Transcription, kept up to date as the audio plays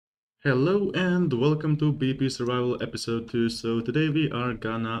Hello and welcome to BP Survival episode 2. So today we are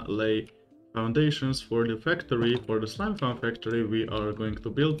gonna lay foundations for the factory, for the slime farm factory we are going to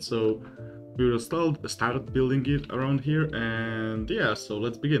build. So we will start building it around here, and yeah, so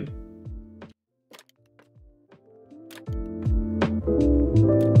let's begin.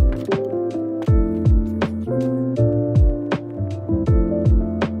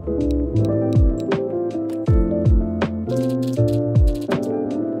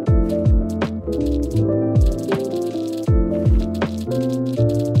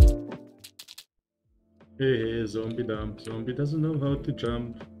 Hey, zombie dump. Zombie doesn't know how to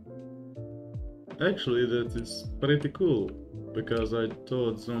jump. Actually, that is pretty cool, because I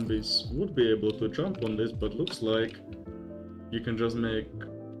thought zombies would be able to jump on this, but looks like you can just make,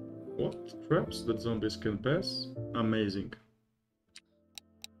 what? Traps that zombies can pass? Amazing.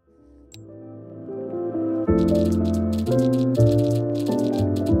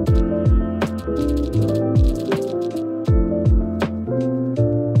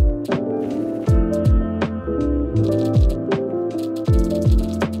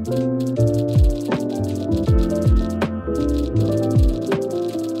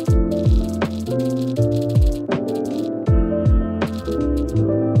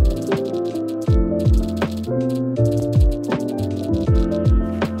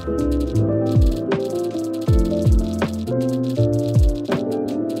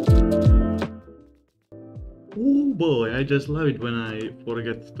 Oh boy, I just love it when I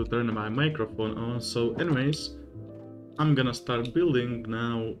forget to turn my microphone on. So anyways, I'm gonna start building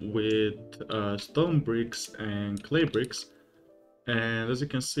now with stone bricks and clay bricks. And as you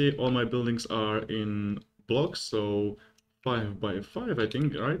can see, all my buildings are in blocks, so 5 by 5 I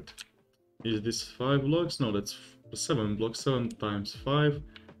think, right? Is this 5 blocks? No, that's 7 blocks, 7 times 5.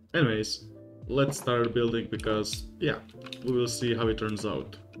 Anyways, let's start building because, yeah, we will see how it turns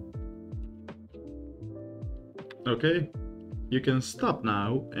out. Okay, you can stop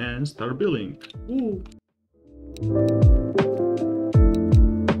now and start building. Woo!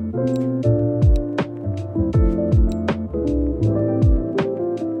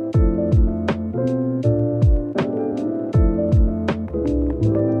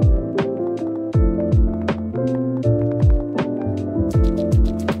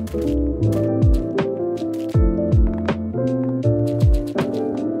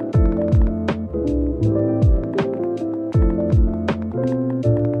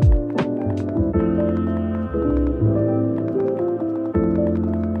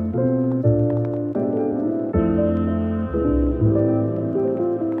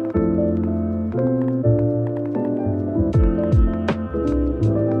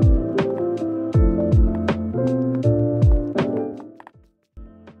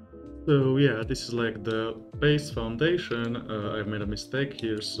 So yeah, this is like the base foundation. I made a mistake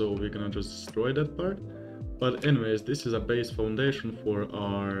here, so we're gonna just destroy that part. But anyways, this is a base foundation for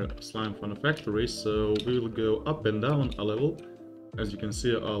our slime funnel factory, so we will go up and down a level. As you can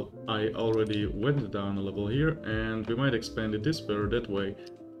see, I already went down a level here, and we might expand it this way or that way.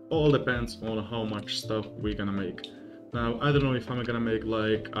 All depends on how much stuff we're gonna make. Now, I don't know if I'm gonna make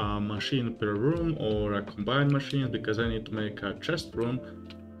like a machine per room or a combined machine, because I need to make a chest room,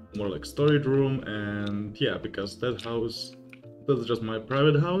 more like storage room, and yeah, because that's just my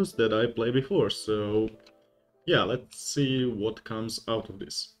private house that I played before, so yeah, let's see what comes out of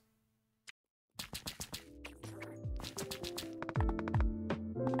this.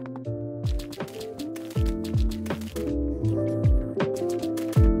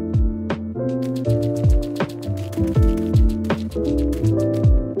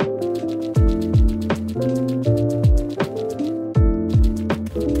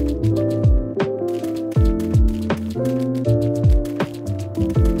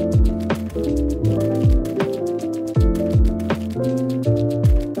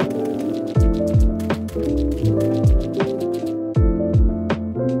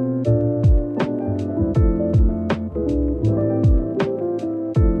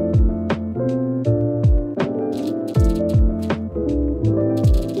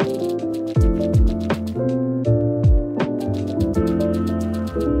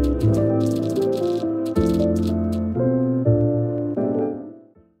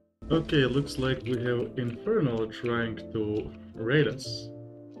 Okay, looks like we have Inferno trying to raid us.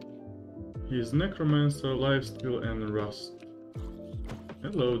 He's Necromancer, Lifesteal, and Rust.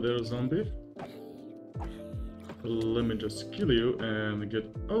 Hello there, zombie. Let me just kill you and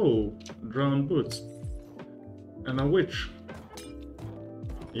get... Oh! Drowned boots. And a witch.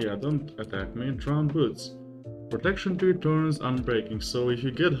 Yeah, don't attack me. Drowned boots. Protection 2 turns unbreaking, so if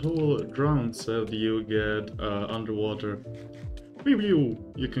you get whole drowned set, you get underwater Preview!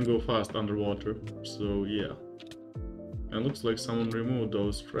 You can go fast underwater, so yeah. And looks like someone removed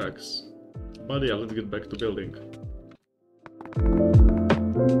those tracks. But yeah, let's get back to building.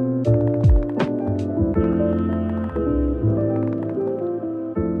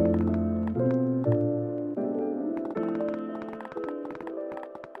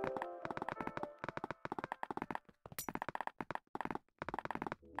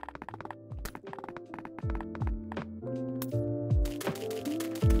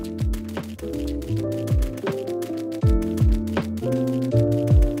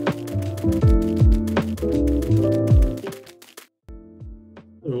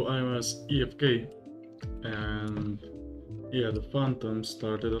 So I was EFK, and yeah, the phantoms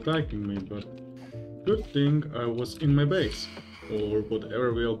started attacking me, but good thing I was in my base, or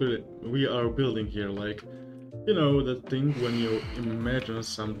whatever we are building here, like, you know, that thing when you imagine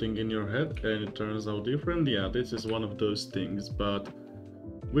something in your head and it turns out different. Yeah, this is one of those things, but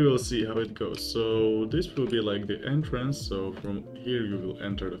we will see how it goes. So this will be like the entrance, so from here you will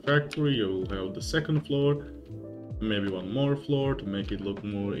enter the factory, you will have the second floor, maybe one more floor to make it look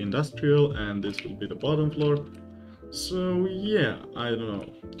more industrial, and this will be the bottom floor. So yeah, I don't know.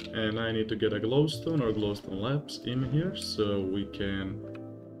 And I need to get a glowstone or glowstone lamps in here so we can,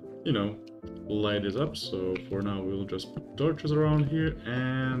 you know, light this up. So for now we'll just put torches around here,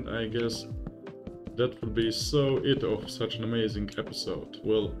 and I guess that would be so it of such an amazing episode.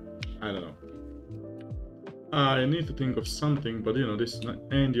 Well, I don't know. I need to think of something, but you know, this is not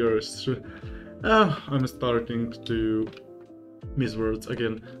end yours. I'm starting to miss words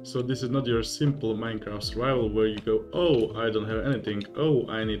again. So this is not your simple Minecraft survival where you go, oh, I don't have anything. Oh,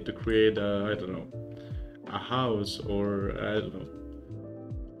 I need to create a, I don't know, a house, or I don't know.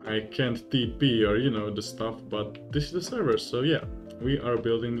 I can't TP or, you know, the stuff, but this is the server, so yeah, we are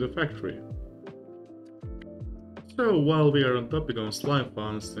building the factory. So while we are on topic on slime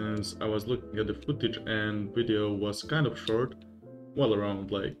fun, since I was looking at the footage and video was kind of short, well,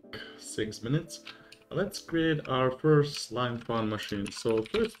 around like 6 minutes, let's create our first slime fun machine. So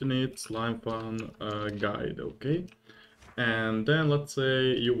first we need slime fun guide, okay? And then let's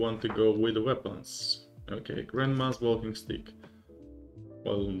say you want to go with the weapons. Okay, grandma's walking stick.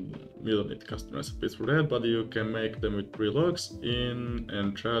 Well, you don't need custom recipes for that, but you can make them with 3 logs in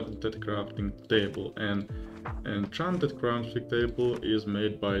enchanted crafting table. And enchanted crafting table is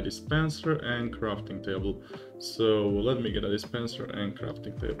made by dispenser and crafting table. So let me get a dispenser and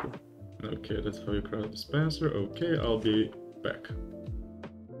crafting table. Okay, that's how you craft dispenser. Okay, I'll be back.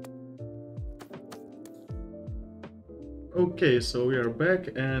 Okay, so we are back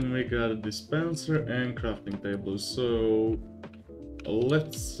and we got a dispenser and crafting table. So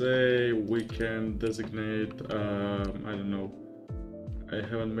let's say we can designate, I don't know, I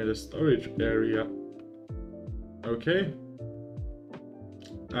haven't made a storage area. Okay,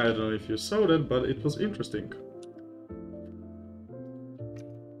 I don't know if you saw that, but it was interesting.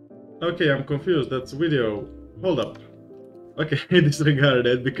 Okay, I'm confused, that's video. Hold up. Okay, disregard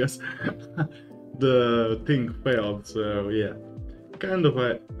it because the thing failed, so yeah. Kind of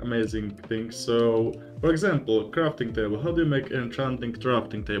an amazing thing. So, for example, crafting table. How do you make enchanting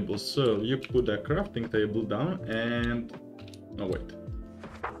crafting table? So, you put a crafting table down and... oh, wait.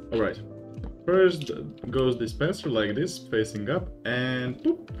 Alright. First goes dispenser like this, facing up, and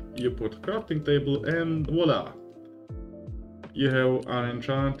boop, you put crafting table and voila! You have an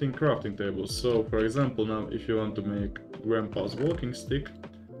enchanting crafting table. So, for example, now if you want to make grandpa's walking stick,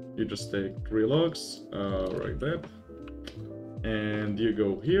 you just take 3 logs, like that. And you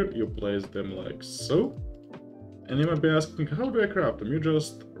go here, you place them like so. And you might be asking, how do I craft them? You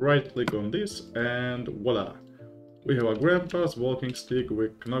just right click on this and voila. We have a grandpa's walking stick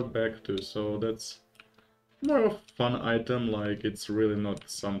with knockback too, so that's more of a fun item, like it's really not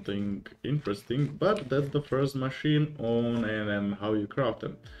something interesting, but that's the first machine on and how you craft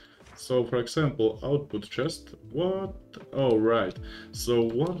them. So for example, output chest, what? Oh right, so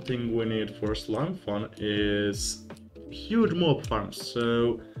one thing we need for slime fun is huge mob farms.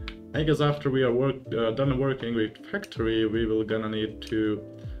 So I guess after we are done working with factory, we will gonna need to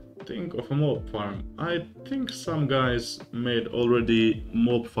think of a mob farm. I think some guys made already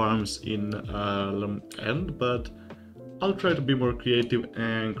mob farms in End, but I'll try to be more creative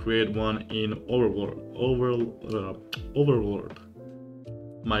and create one in Overworld.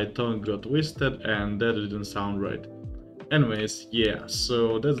 My tongue got twisted and that didn't sound right. Anyways, yeah,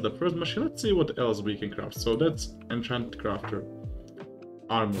 so that's the first machine. Let's see what else we can craft. So that's enchanted crafter.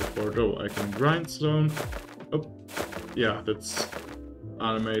 Armor forge. Oh, I can grindstone. Oh, yeah, that's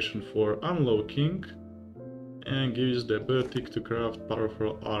animation for unlocking and gives the ability to craft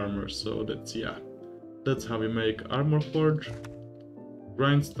powerful armor. So that's, yeah, that's how we make armor forge.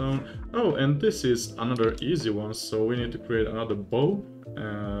 grindstone. Oh, and this is another easy one, so we need to create another bow.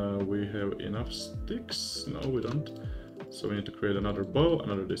 We have enough sticks? No, we don't. So we need to create another bow,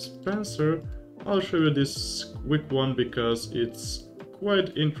 another dispenser. I'll show you this quick one because it's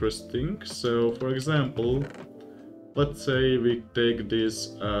quite interesting. So for example, let's say we take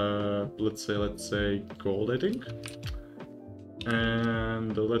this, let's say gold, I think.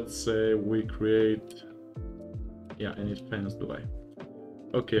 And let's say we create, yeah, I need fence, do I?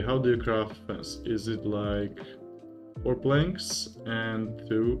 Okay, how do you craft fence? Is it like 4 planks and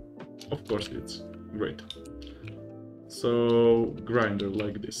 2? Of course it's great. So grinder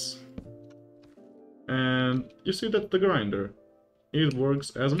like this. And you see that the grinder, it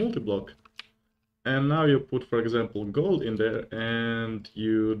works as a multi-block. And now you put, for example, gold in there and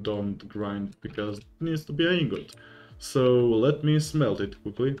you don't grind because it needs to be an ingot. So let me smelt it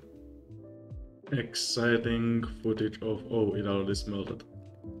quickly. Exciting footage of, oh, it already smelted.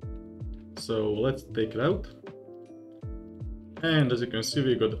 So let's take it out. And as you can see,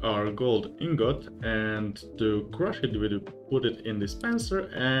 we got our gold ingot, and to crush it, we put it in dispenser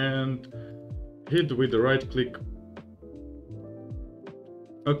and hit with the right click.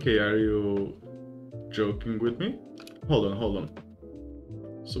 Okay, are you joking with me? Hold on.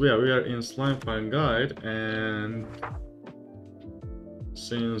 So yeah, we are in Slime Find Guide, and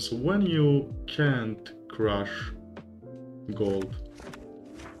since when you can't crush gold?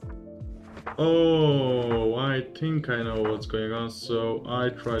 Oh, I think I know what's going on. So I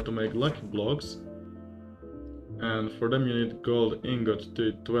try to make lucky blocks, and for them you need gold ingot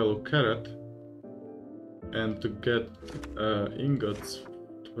to 12 carat, and to get ingots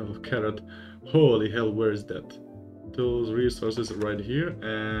 12 carat, holy hell, where is that? Tools, resources right here,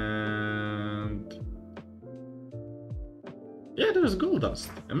 and yeah, there's gold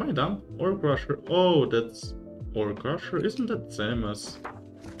dust. Am I dumb? Ore crusher. Oh, that's ore crusher. Isn't that the same as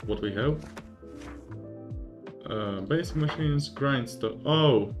what we have? Basic machines, grindstone.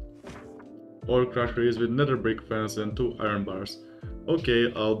 Oh, ore crusher is with nether brick fence and 2 iron bars.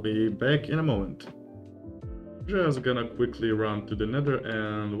 Okay, I'll be back in a moment. Just gonna quickly run to the nether,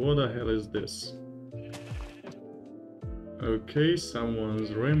 and what the hell is this? Okay,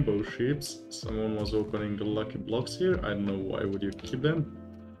 someone's rainbow sheets. Someone was opening the lucky blocks here. I don't know why would you keep them.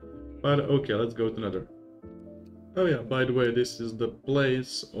 But okay, let's go to nether. Oh yeah, by the way, this is the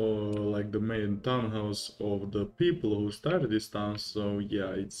place, or like the main townhouse of the people who started this town, so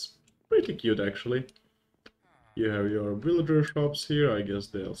yeah, it's pretty cute actually. You have your villager shops here, I guess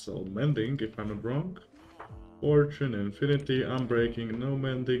they'll sell mending if I'm not wrong. Fortune, infinity, unbreaking, no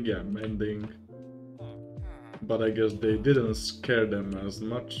mending, yeah, mending. But I guess they didn't scare them as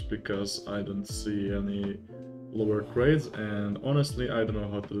much because I don't see any lower trades, and honestly I don't know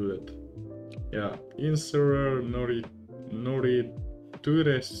how to do that. Yeah, Inserer,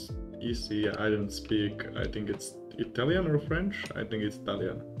 Noritures, easy, I don't speak, I think it's Italian or French? I think it's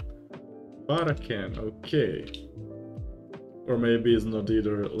Italian. But I can, okay. Or maybe it's not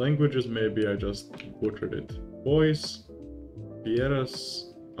either languages, maybe I just butchered it. Boys,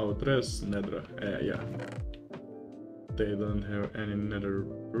 Pieras, Outres, Nedra, yeah. They don't have any nether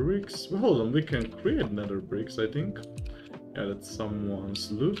bricks. Well, hold on, we can create nether bricks, I think. Yeah, that's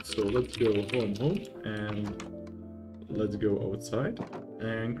someone's loot, so let's go home, and let's go outside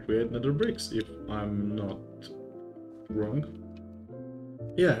and create nether bricks, if I'm not wrong.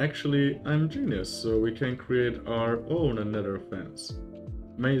 Yeah, actually, I'm genius, so we can create our own nether fence.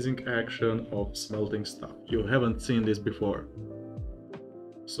 Amazing action of smelting stuff. You haven't seen this before.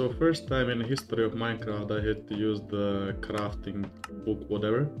 So first time in the history of Minecraft I had to use the crafting book,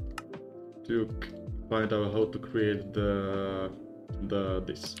 whatever, to find out how to create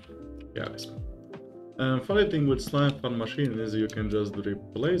this one. Funny thing with slime fun machine is you can just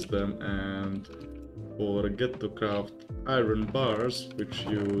replace them and forget to craft iron bars, which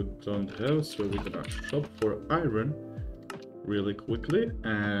you don't have, so we're gonna shop for iron really quickly,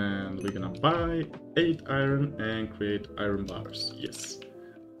 and we're gonna buy 8 iron and create iron bars, yes.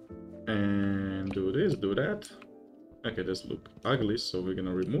 And do this, do that. Okay, this look ugly, so we're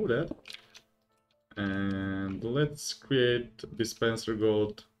gonna remove that. And let's create dispenser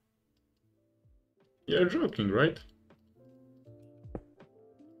gold. You're joking, right?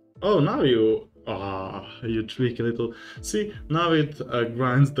 Oh, now you tricky little. See, now it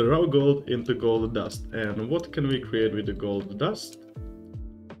grinds the raw gold into gold dust. And what can we create with the gold dust?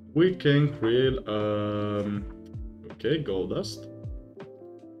 We can create okay, gold dust.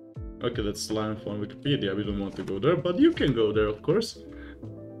 Okay, that's slime from Wikipedia, we don't want to go there, but you can go there, of course.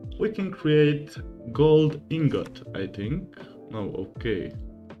 We can create gold ingot, I think. No, okay.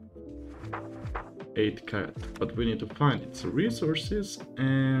 8 carat, but we need to find its resources,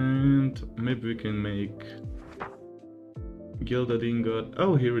 and maybe we can make gilded ingot.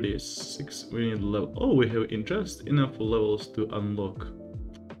 Oh, here it is. 6. We need level. Oh, we have just enough levels to unlock.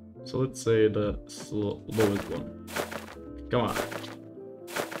 So let's say the lowest one. Come on.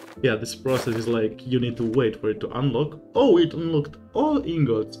 Yeah, this process is like you need to wait for it to unlock. Oh, it unlocked all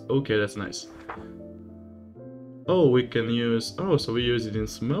ingots. Okay, that's nice. Oh, we can use... Oh, so we use it in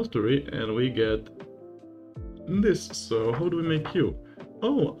smeltery and we get this. So how do we make you?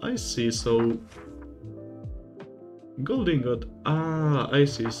 Oh, I see. So gold ingot. Ah, I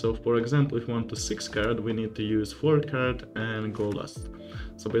see. So for example, if we want to 6 carat, we need to use 4 carat and gold dust.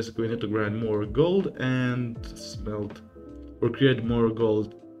 So basically we need to grind more gold and smelt or create more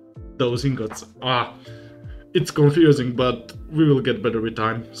gold. Those ingots. Ah, it's confusing, but we will get better with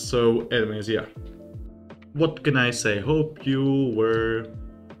time. So anyways, yeah. What can I say? Hope you were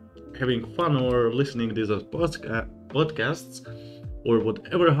having fun or listening to these podcasts or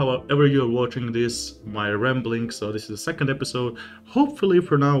whatever, however you're watching this, my rambling. So this is the second episode. Hopefully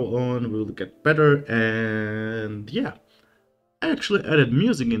from now on we'll get better. And yeah, I actually added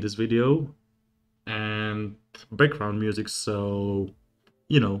music in this video and background music, so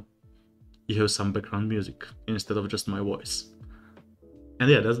you know, you have some background music instead of just my voice. And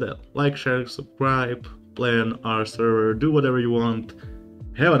yeah, that's that. Like, share, subscribe, play on our server, do whatever you want.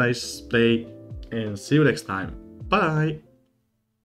 Have a nice day and see you next time. Bye!